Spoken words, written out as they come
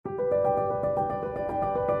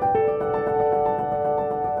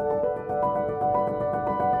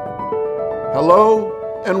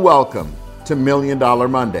Hello and welcome to Million Dollar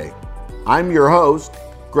Monday. I'm your host,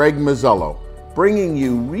 Greg Mazzillo, bringing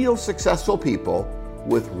you real successful people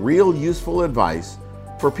with real useful advice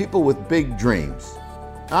for people with big dreams.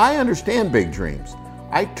 I understand big dreams.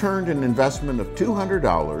 I turned an investment of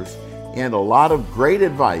 $200 and a lot of great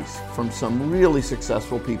advice from some really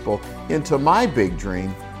successful people into my big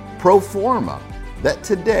dream, Proforma, that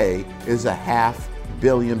today is a $500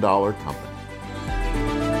 million company.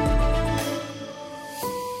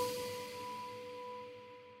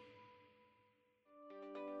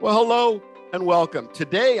 Well, hello and welcome.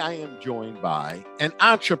 Today I am joined by an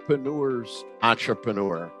entrepreneur's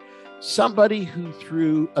entrepreneur, somebody who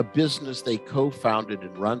through a business they co-founded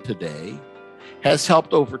and run today has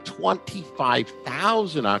helped over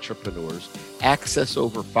 25,000 entrepreneurs access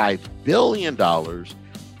over $5 billion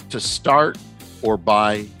to start or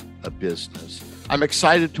buy a business. I'm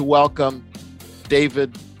excited to welcome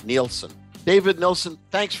David Nielsen. David Nielsen,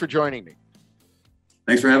 thanks for joining me.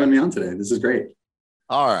 Thanks for having me on today. This is great.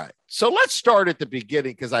 All right. So let's start at the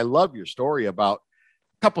beginning because I love your story about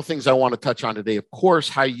a couple of things I want to touch on today. Of course,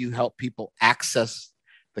 how you help people access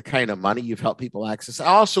the kind of money you've helped people access. I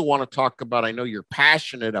also want to talk about, I know you're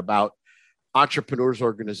passionate about Entrepreneurs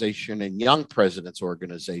Organization and Young Presidents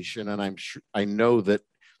Organization. And I know that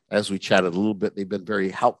as we chatted a little bit, they've been very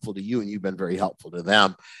helpful to you and you've been very helpful to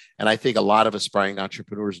them. And I think a lot of aspiring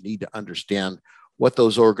entrepreneurs need to understand what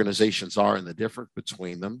those organizations are and the difference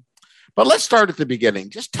between them. But let's start at the beginning.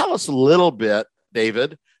 Just tell us a little bit,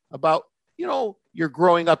 David, about, your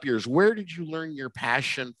growing up years. Where did you learn your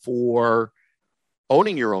passion for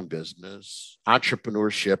owning your own business,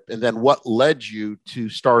 entrepreneurship, and then what led you to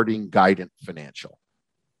starting Guidant Financial?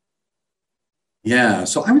 Yeah,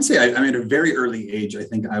 so I would say I'm at a very early age. I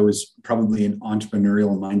think I was probably an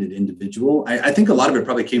entrepreneurial-minded individual. I think a lot of it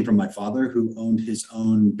probably came from my father, who owned his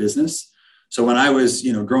own business. So when I was,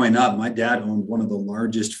 growing up, my dad owned one of the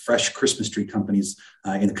largest fresh Christmas tree companies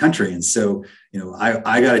in the country. And so,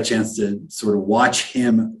 I got a chance to sort of watch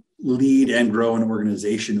him lead and grow an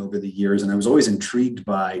organization over the years. And I was always intrigued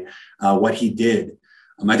by what he did.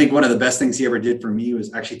 I think one of the best things he ever did for me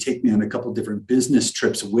was actually take me on a couple of different business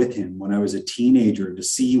trips with him when I was a teenager to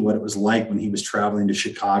see what it was like when he was traveling to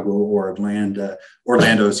Chicago or Orlando,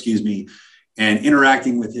 and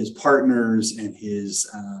interacting with his partners and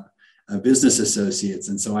his business associates.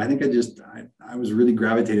 And so I think I was really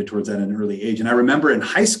gravitated towards that at an early age. And I remember in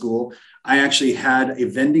high school, I actually had a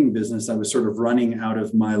vending business I was sort of running out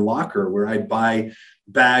of my locker where I'd buy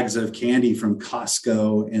bags of candy from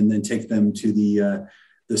Costco and then take them to the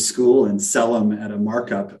school and sell them at a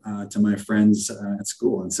markup to my friends at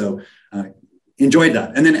school. And so enjoyed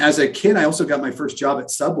that. And then as a kid, I also got my first job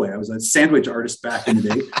at Subway. I was a sandwich artist back in the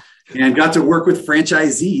day. And got to work with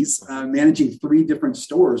franchisees, managing 3 different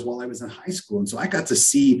stores while I was in high school. And so I got to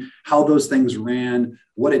see how those things ran,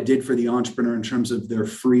 what it did for the entrepreneur in terms of their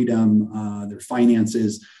freedom, their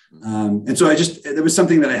finances. And so it was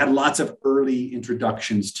something that I had lots of early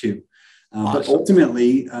introductions to. Awesome. But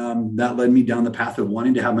ultimately, that led me down the path of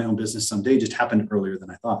wanting to have my own business someday. It just happened earlier than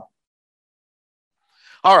I thought.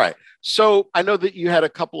 All right. So I know that you had a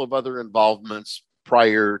couple of other involvements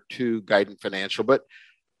prior to Guidant Financial, but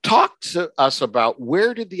talk to us about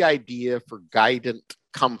where did the idea for Guidant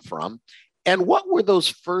come from, and what were those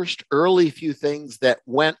first early few things that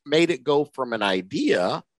made it go from an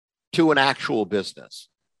idea to an actual business?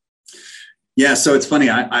 Yeah, so it's funny.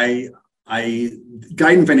 Guidant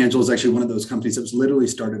Financial is actually one of those companies that was literally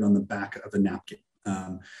started on the back of a napkin.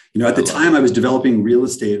 At the time I was developing real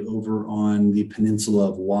estate over on the peninsula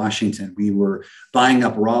of Washington. We were buying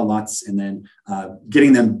up raw lots and then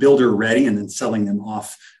getting them builder ready and then selling them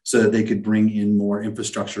off so that they could bring in more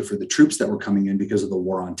infrastructure for the troops that were coming in because of the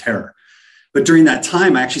war on terror. But during that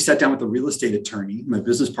time, I actually sat down with a real estate attorney. My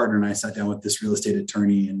business partner and I sat down with this real estate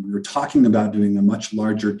attorney, and we were talking about doing a much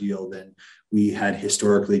larger deal than we had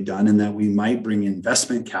historically done, and that we might bring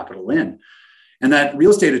investment capital in. And that real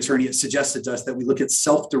estate attorney had suggested to us that we look at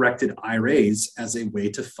self-directed IRAs as a way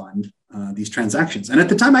to fund these transactions. And at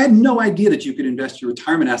the time, I had no idea that you could invest your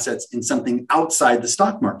retirement assets in something outside the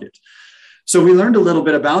stock market. So we learned a little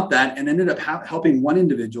bit about that and ended up helping one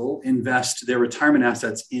individual invest their retirement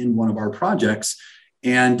assets in one of our projects.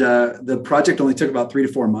 And the project only took about 3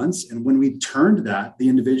 to 4 months. And when we turned that, the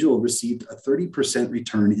individual received a 30%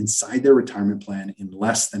 return inside their retirement plan in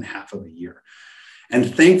less than half of a year.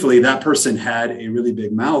 And thankfully, that person had a really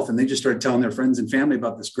big mouth, and they just started telling their friends and family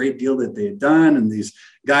about this great deal that they had done and these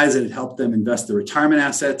guys that had helped them invest their retirement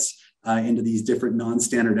assets into these different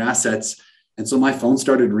non-standard assets. And so my phone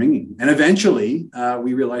started ringing. And eventually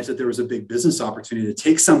we realized that there was a big business opportunity to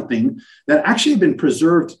take something that actually had been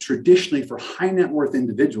preserved traditionally for high net worth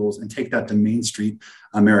individuals and take that to Main Street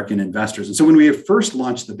American investors. And so when we first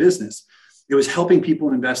launched the business, it was helping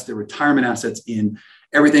people invest their retirement assets in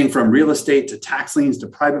everything from real estate to tax liens to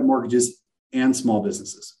private mortgages and small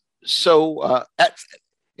businesses. So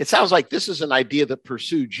it sounds like this is an idea that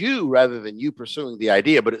pursued you rather than you pursuing the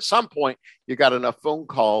idea. But at some point, you got enough phone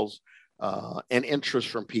calls and interest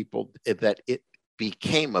from people that it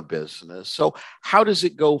became a business. So how does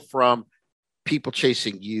it go from people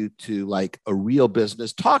chasing you to like a real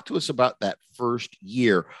business? Talk to us about that first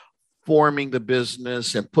year, forming the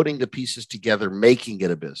business and putting the pieces together, making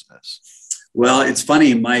it a business. Well, it's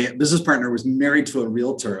funny. My business partner was married to a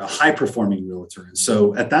realtor, a high-performing realtor. And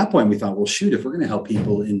so at that point, we thought, well, shoot, if we're going to help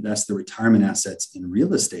people invest their retirement assets in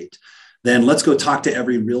real estate, then let's go talk to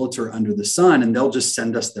every realtor under the sun, and they'll just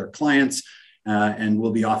send us their clients, and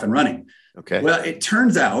we'll be off and running. Okay. Well, it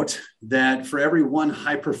turns out that for every one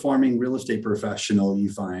high-performing real estate professional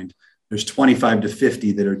you find, there's 25 to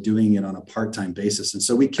 50 that are doing it on a part-time basis. And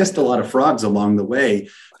so we kissed a lot of frogs along the way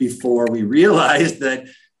before we realized that,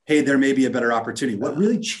 hey, there may be a better opportunity. What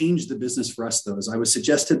really changed the business for us, though, is I was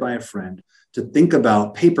suggested by a friend to think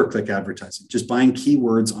about pay-per-click advertising, just buying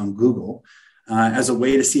keywords on Google as a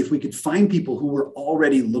way to see if we could find people who were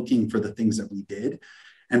already looking for the things that we did.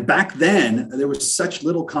 And back then, there was such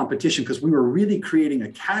little competition because we were really creating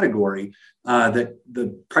a category that the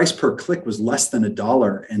price per click was less than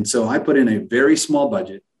 $1. And so I put in a very small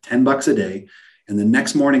budget, $10 a day. And the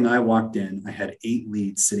next morning I walked in, I had 8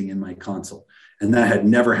 leads sitting in my console. And that had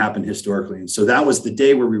never happened historically. And so that was the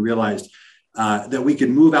day where we realized that we could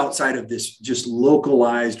move outside of this just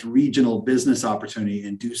localized regional business opportunity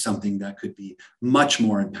and do something that could be much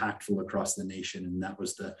more impactful across the nation. And that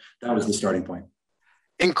was the starting point.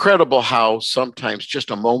 Incredible how sometimes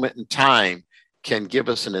just a moment in time can give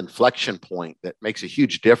us an inflection point that makes a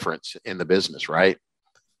huge difference in the business, right?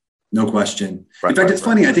 No question. In fact, it's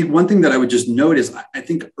funny. I think one thing that I would just note is I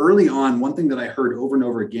think early on, one thing that I heard over and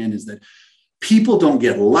over again is that people don't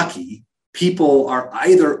get lucky. People are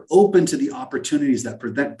either open to the opportunities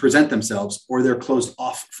that present themselves or they're closed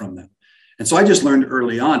off from them. And so I just learned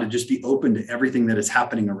early on to just be open to everything that is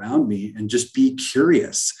happening around me and just be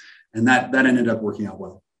curious. And that ended up working out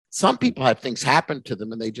well. Some people have things happen to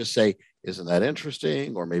them and they just say, isn't that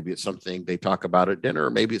interesting? Or maybe it's something they talk about at dinner, or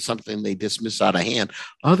maybe it's something they dismiss out of hand.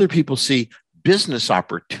 Other people see business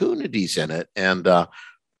opportunities in it. And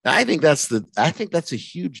I think that's a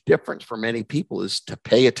huge difference for many people, is to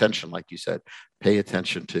pay attention, like you said, pay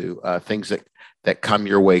attention to things that come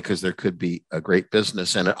your way, because there could be a great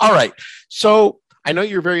business in it. All right. So I know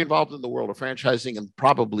you're very involved in the world of franchising and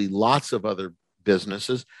probably lots of other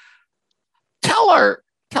businesses. Tell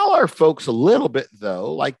our folks a little bit,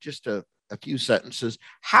 though, like just a few sentences.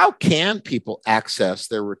 How can people access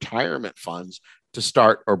their retirement funds to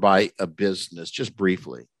start or buy a business, just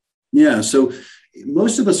briefly? Yeah. So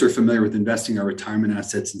most of us are familiar with investing our retirement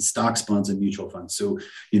assets in stocks, bonds, and mutual funds. So,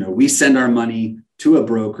 we send our money to a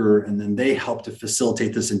broker and then they help to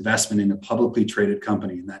facilitate this investment in a publicly traded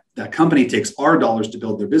company. And that company takes our dollars to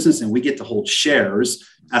build their business, and we get to hold shares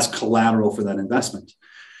as collateral for that investment.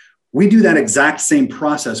 We do that exact same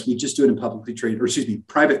process. We just do it in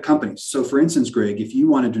private companies. So for instance, Greg, if you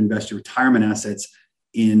wanted to invest your retirement assets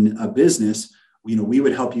in a business, we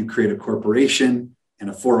would help you create a corporation and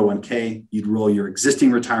a 401k. You'd roll your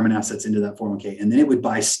existing retirement assets into that 401k, and then it would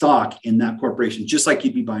buy stock in that corporation, just like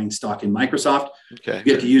you'd be buying stock in Microsoft. Okay. You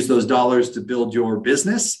get to use those dollars to build your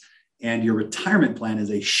business, and your retirement plan is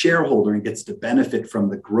a shareholder and gets to benefit from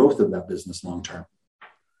the growth of that business long-term.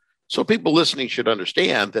 So people listening should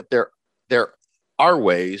understand that there are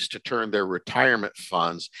ways to turn their retirement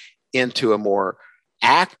funds into a more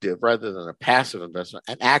active, rather than a passive investment,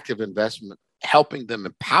 an active investment, helping them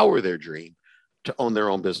empower their dream to own their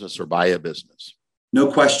own business or buy a business. No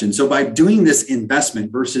question. So by doing this investment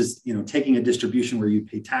versus, taking a distribution where you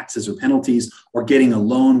pay taxes or penalties, or getting a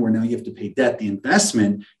loan where now you have to pay debt, the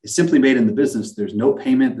investment is simply made in the business. There's no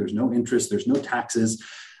payment, there's no interest, there's no taxes.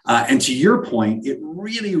 And to your point, it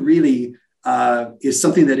really, really is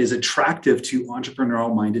something that is attractive to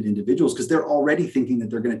entrepreneurial-minded individuals, because they're already thinking that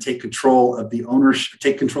they're going to take control of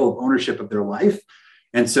ownership of their life.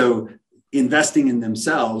 And so investing in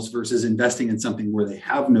themselves versus investing in something where they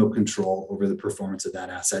have no control over the performance of that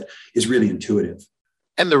asset is really intuitive.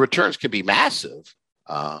 And the returns can be massive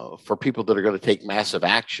for people that are going to take massive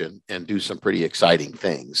action and do some pretty exciting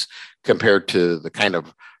things, compared to the kind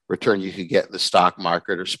of return you could get in the stock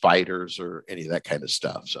market or spiders or any of that kind of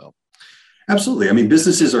stuff. So, Absolutely. I mean,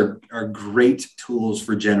 businesses are great tools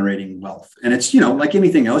for generating wealth. And it's, like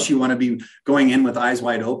anything else, you want to be going in with eyes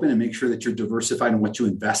wide open and make sure that you're diversified in what you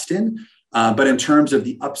invest in. But in terms of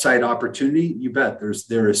the upside opportunity, you bet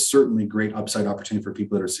there is certainly great upside opportunity for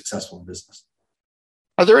people that are successful in business.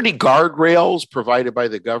 Are there any guardrails provided by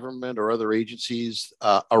the government or other agencies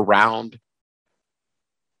around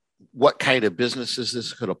what kind of businesses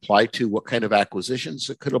this could apply to, what kind of acquisitions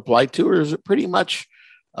it could apply to, or is it pretty much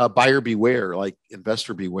buyer beware, like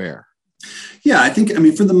investor beware? Yeah, I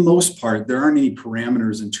mean, for the most part, there aren't any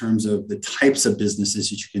parameters in terms of the types of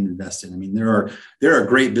businesses that you can invest in. I mean, there are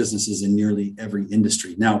great businesses in nearly every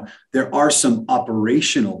industry. Now, there are some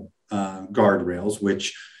operational guardrails,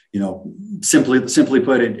 which, simply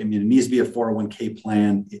put, it needs to be a 401k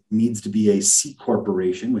plan. It needs to be a C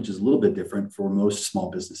corporation, which is a little bit different for most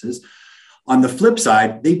small businesses. On the flip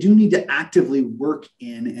side, they do need to actively work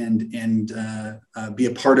in and be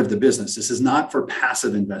a part of the business. This is not for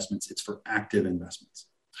passive investments. It's for active investments.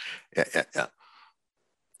 Yeah.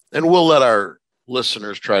 And we'll let our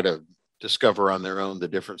listeners try to discover on their own the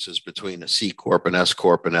differences between a C Corp, an S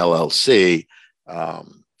Corp, and LLC.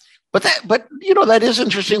 But that is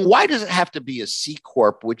interesting. Why does it have to be a C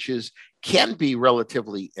Corp, which can be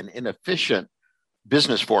relatively an inefficient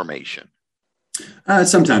business formation?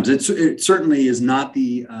 Sometimes it certainly is not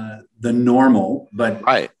the normal, but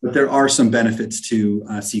there are some benefits to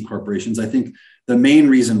C corporations. I think the main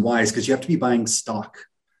reason why is because you have to be buying stock,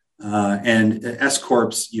 and S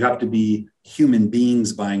corps, you have to be human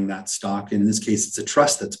beings buying that stock. And in this case, it's a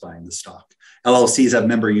trust that's buying the stock. LLCs have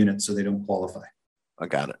member units, so they don't qualify. I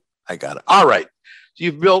got it. All right. So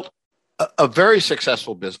you've built a very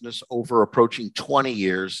successful business over approaching 20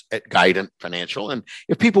 years at Guidant Financial. And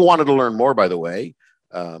if people wanted to learn more, by the way,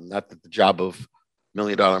 not that the job of $1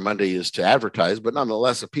 Million Monday is to advertise, but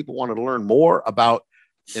nonetheless, if people wanted to learn more about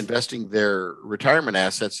investing their retirement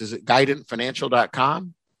assets, is it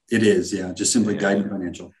guidantfinancial.com? It is, yeah. Just simply Guidant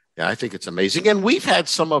Financial. Yeah, I think it's amazing. And we've had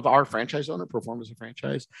some of our franchise owner perform as a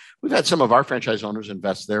franchise. We've had some of our franchise owners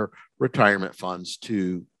invest their retirement funds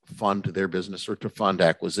to fund their business or to fund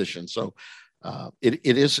acquisition. So it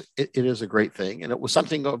is a great thing. And it was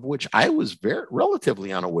something of which I was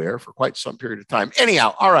relatively unaware for quite some period of time.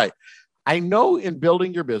 Anyhow, all right. I know in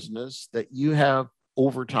building your business that you have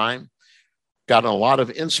over time gotten a lot of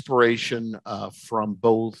inspiration from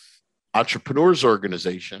both Entrepreneurs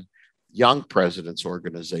Organization, Young Presidents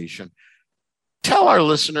Organization. Tell our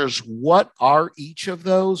listeners, what are each of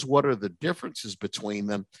those? What are the differences between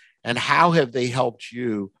them? And how have they helped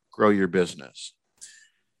you grow your business?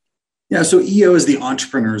 Yeah, so EO is the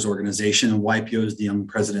Entrepreneurs Organization and YPO is the Young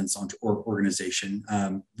Presidents Organization.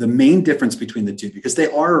 The main difference between the two, because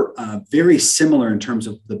they are very similar in terms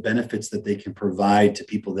of the benefits that they can provide to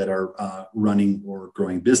people that are running or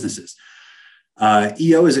growing businesses.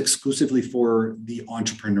 EO is exclusively for the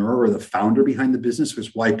entrepreneur or the founder behind the business, whereas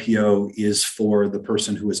YPO is for the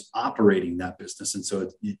person who is operating that business. And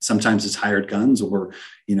so sometimes it's hired guns or,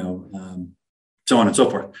 so on and so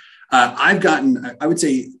forth. I've gotten, I would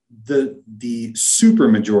say, the super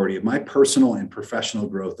majority of my personal and professional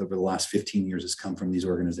growth over the last 15 years has come from these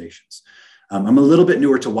organizations. I'm a little bit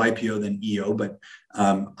newer to YPO than EO, but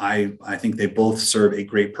I think they both serve a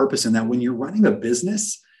great purpose in that when you're running a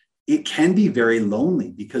business, it can be very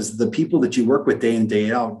lonely because the people that you work with day in,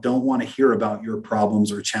 day out don't want to hear about your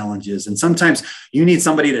problems or challenges. And sometimes you need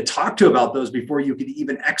somebody to talk to about those before you could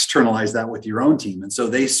even externalize that with your own team. And so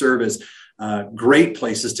they serve as great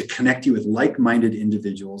places to connect you with like-minded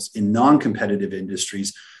individuals in non-competitive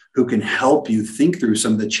industries who can help you think through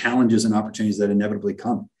some of the challenges and opportunities that inevitably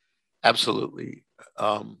come. Absolutely.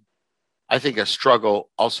 I think a struggle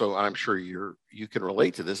also, and I'm sure you can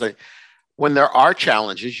relate to this. When there are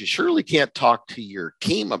challenges, you surely can't talk to your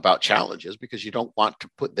team about challenges because you don't want to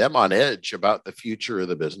put them on edge about the future of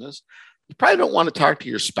the business. You probably don't want to talk to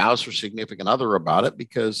your spouse or significant other about it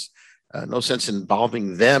because no sense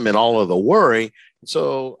involving them in all of the worry.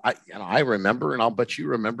 So I remember, and I'll bet you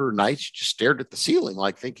remember, nights you just stared at the ceiling,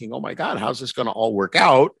 like thinking, "Oh my God, how's this going to all work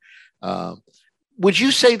out?" Would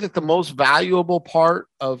you say that the most valuable part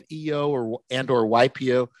of EO or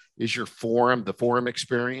YPO is the forum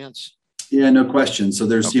experience? Yeah, no question. So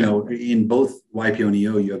there's, in both YPO and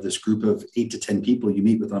EO, you have this group of 8 to 10 people you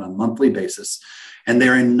meet with on a monthly basis, and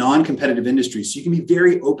they're in non-competitive industries. So you can be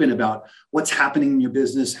very open about what's happening in your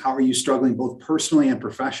business. How are you struggling both personally and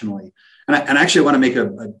professionally? And actually, I want to make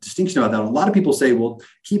a distinction about that. A lot of people say, well,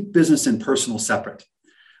 keep business and personal separate.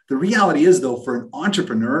 The reality is, though, for an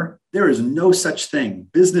entrepreneur, there is no such thing.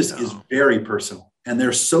 Business is very personal. And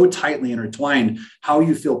they're so tightly intertwined. How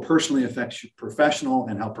you feel personally affects professional,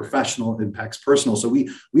 and how professional impacts personal. So we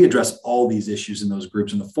address all these issues in those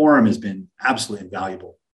groups, and the forum has been absolutely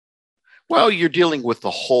invaluable. Well, you're dealing with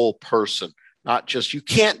the whole person, not just, you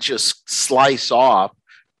can't just slice off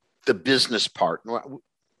the business part.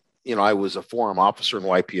 I was a forum officer in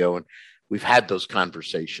YPO, and we've had those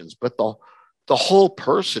conversations, but the whole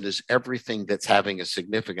person is everything that's having a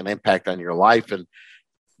significant impact on your life. And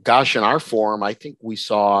gosh, in our forum, I think we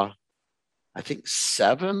saw,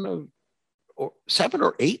 seven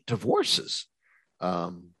or eight divorces,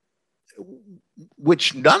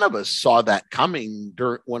 which none of us saw that coming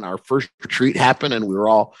when our first retreat happened and we were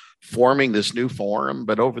all forming this new forum.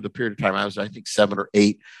 But over the period of time, I think 7 or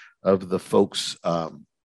 8 of the folks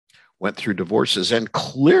went through divorces, and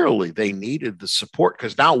clearly they needed the support,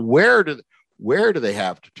 because now where do they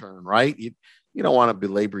have to turn, right? You don't want to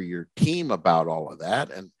belabor your team about all of that.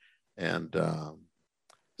 And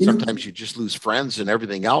sometimes you just lose friends and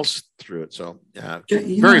everything else through it. So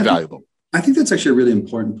very valuable. I think that's actually a really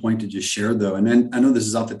important point to just share, though. And then I know this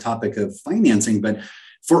is off the topic of financing, but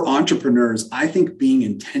for entrepreneurs, I think being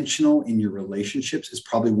intentional in your relationships is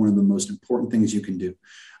probably one of the most important things you can do.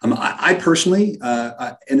 I personally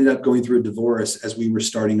ended up going through a divorce as we were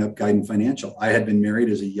starting up Guidant Financial. I had been married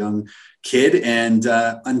as a young kid, and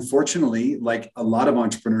unfortunately, like a lot of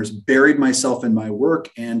entrepreneurs, buried myself in my work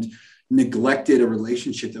and neglected a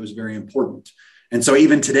relationship that was very important. And so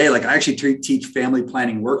even today, like I actually teach family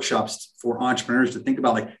planning workshops for entrepreneurs to think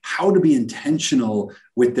about like how to be intentional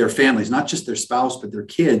with their families, not just their spouse, but their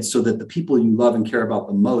kids, so that the people you love and care about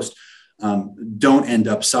the most don't end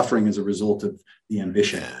up suffering as a result of the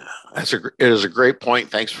ambition. It is a great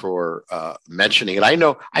point. Thanks for mentioning it. I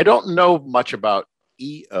don't know much about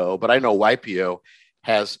EO, but I know YPO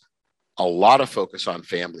has a lot of focus on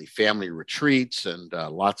family retreats, and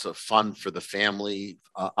lots of fun for the family,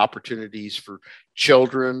 opportunities for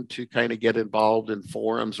children to kind of get involved in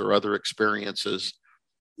forums or other experiences.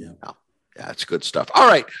 Yeah, it's good stuff. All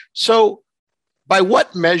right. So by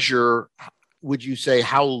what measure would you say,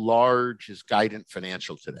 how large is Guidant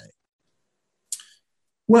Financial today?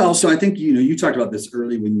 Well, so I think, you talked about this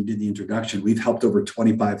early when you did the introduction. We've helped over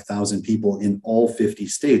 25,000 people in all 50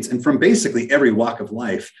 states, and from basically every walk of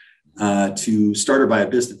life, to start or buy a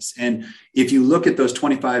business. And if you look at those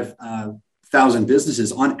 25,000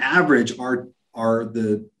 businesses, on average, are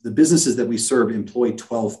the businesses that we serve employ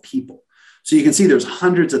 12 people. So you can see there's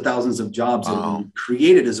hundreds of thousands of jobs that have been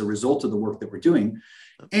created as a result of the work that we're doing.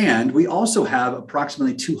 And we also have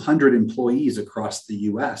approximately 200 employees across the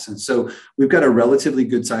US. And so we've got a relatively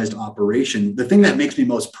good sized operation. The thing that makes me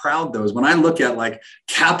most proud, though, is when I look at like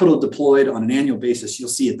capital deployed on an annual basis, you'll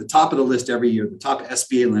see at the top of the list every year, the top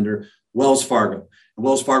SBA lender, Wells Fargo. And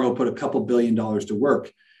Wells Fargo put a couple $2 billion to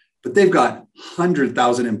work, but they've got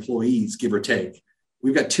 100,000 employees, give or take.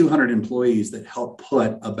 We've got 200 employees that help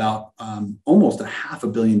put about almost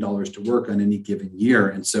 $500 million to work on any given year.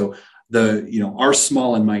 And so our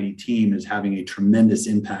small and mighty team is having a tremendous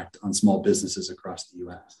impact on small businesses across the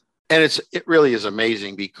U.S. And it really is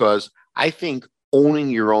amazing, because I think owning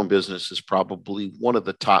your own business is probably one of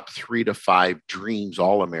the top 3 to 5 dreams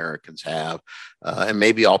all Americans have, and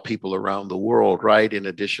maybe all people around the world, right? In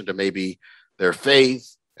addition to maybe their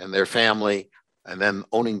faith and their family, and then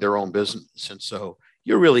owning their own business. And so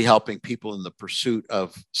you're really helping people in the pursuit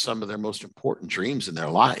of some of their most important dreams in their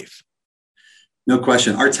life. No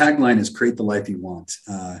question. Our tagline is create the life you want.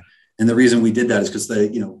 And the reason we did that is because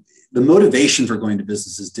the motivation for going to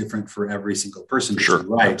business is different for every single person. Sure.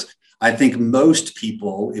 Right. I think most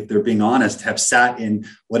people, if they're being honest, have sat in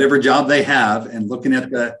whatever job they have and looking at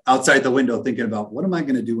the outside the window, thinking about what am I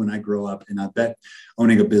going to do when I grow up? And I bet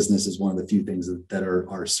owning a business is one of the few things that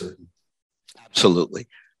are certain. Absolutely.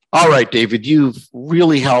 All right, David, you've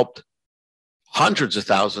really helped hundreds of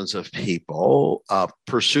thousands of people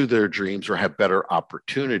pursue their dreams or have better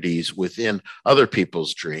opportunities within other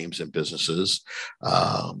people's dreams and businesses.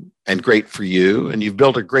 And great for you. And you've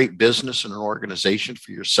built a great business and an organization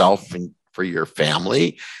for yourself and for your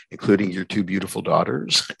family, including your 2 beautiful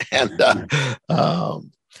daughters. And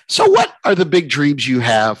so what are the big dreams you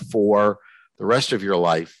have for the rest of your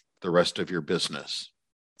life, the rest of your business?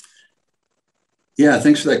 Yeah,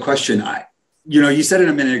 thanks for that question. You said it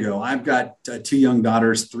a minute ago. I've got 2 young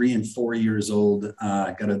daughters, 3 and 4 years old.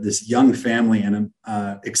 I've got this young family, and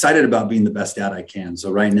I'm excited about being the best dad I can.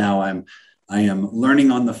 So right now I am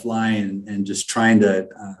learning on the fly and just trying to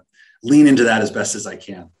lean into that as best as I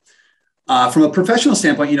can. From a professional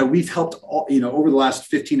standpoint, we've helped over the last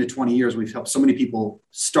 15 to 20 years, we've helped so many people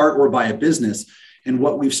start or buy a business. And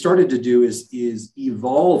what we've started to do is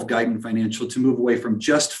evolve Guidant Financial to move away from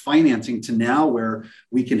just financing to now where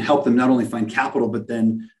we can help them not only find capital, but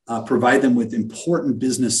then provide them with important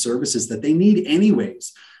business services that they need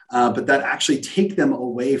anyways, but that actually take them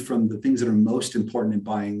away from the things that are most important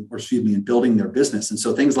in building their business. And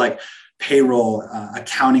so things like payroll,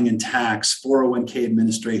 accounting and tax, 401k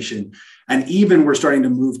administration, and even we're starting to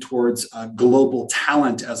move towards global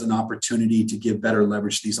talent as an opportunity to give better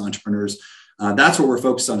leverage to these entrepreneurs. That's what we're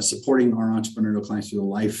focused on, is supporting our entrepreneurial clients through the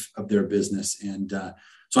life of their business. And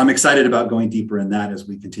so I'm excited about going deeper in that as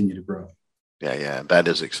we continue to grow. Yeah, that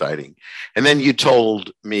is exciting. And then you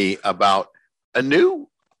told me about a new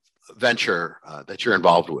venture that you're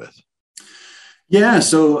involved with. Yeah,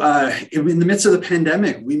 so in the midst of the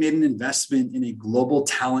pandemic, we made an investment in a global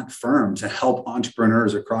talent firm to help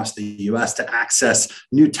entrepreneurs across the U.S. to access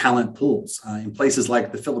new talent pools in places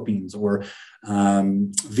like the Philippines or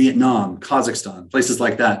Vietnam, Kazakhstan, places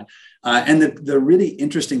like that. And the really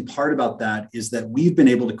interesting part about that is that we've been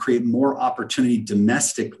able to create more opportunity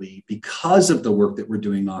domestically because of the work that we're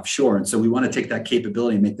doing offshore. And so we want to take that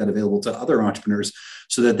capability and make that available to other entrepreneurs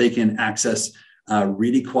so that they can access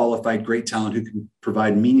really qualified, great talent who can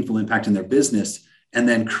provide meaningful impact in their business and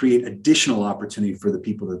then create additional opportunity for the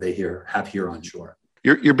people that they have here on shore.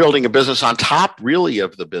 You're building a business on top, really,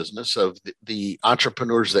 of the business of the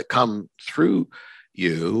entrepreneurs that come through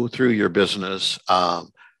your business,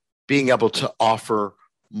 being able to offer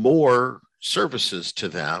more services to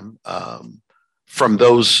them from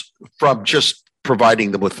just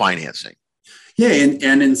providing them with financing. Yeah,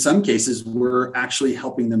 and in some cases, we're actually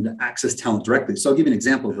helping them to access talent directly. So I'll give you an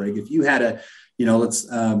example, Greg. If you had a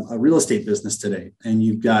real estate business today, and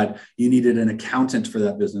you needed an accountant for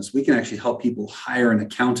that business, we can actually help people hire an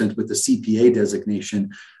accountant with a CPA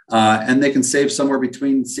designation, and they can save somewhere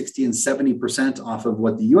between 60 and 70% off of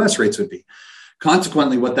what the US rates would be.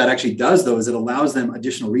 Consequently, what that actually does, though, is it allows them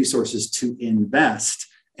additional resources to invest.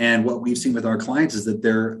 And what we've seen with our clients is that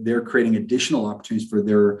they're creating additional opportunities for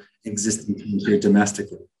their existing teams here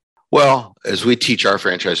domestically. Well, as we teach our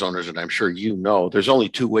franchise owners, and I'm sure you know, there's only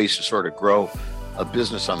two ways to sort of grow a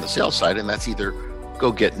business on the sales side, and that's either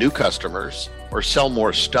go get new customers or sell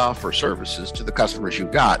more stuff or services to the customers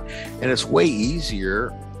you've got. And it's way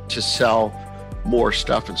easier to sell more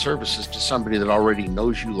stuff and services to somebody that already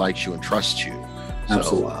knows you, likes you, and trusts you.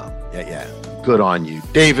 Absolutely. So, good on you.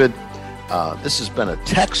 David, this has been a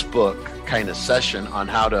textbook kind of session on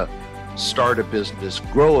how to start a business,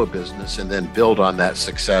 grow a business, and then build on that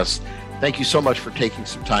success. Thank you so much for taking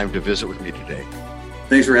some time to visit with me today.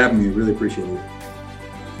 Thanks for having me. Really appreciate it.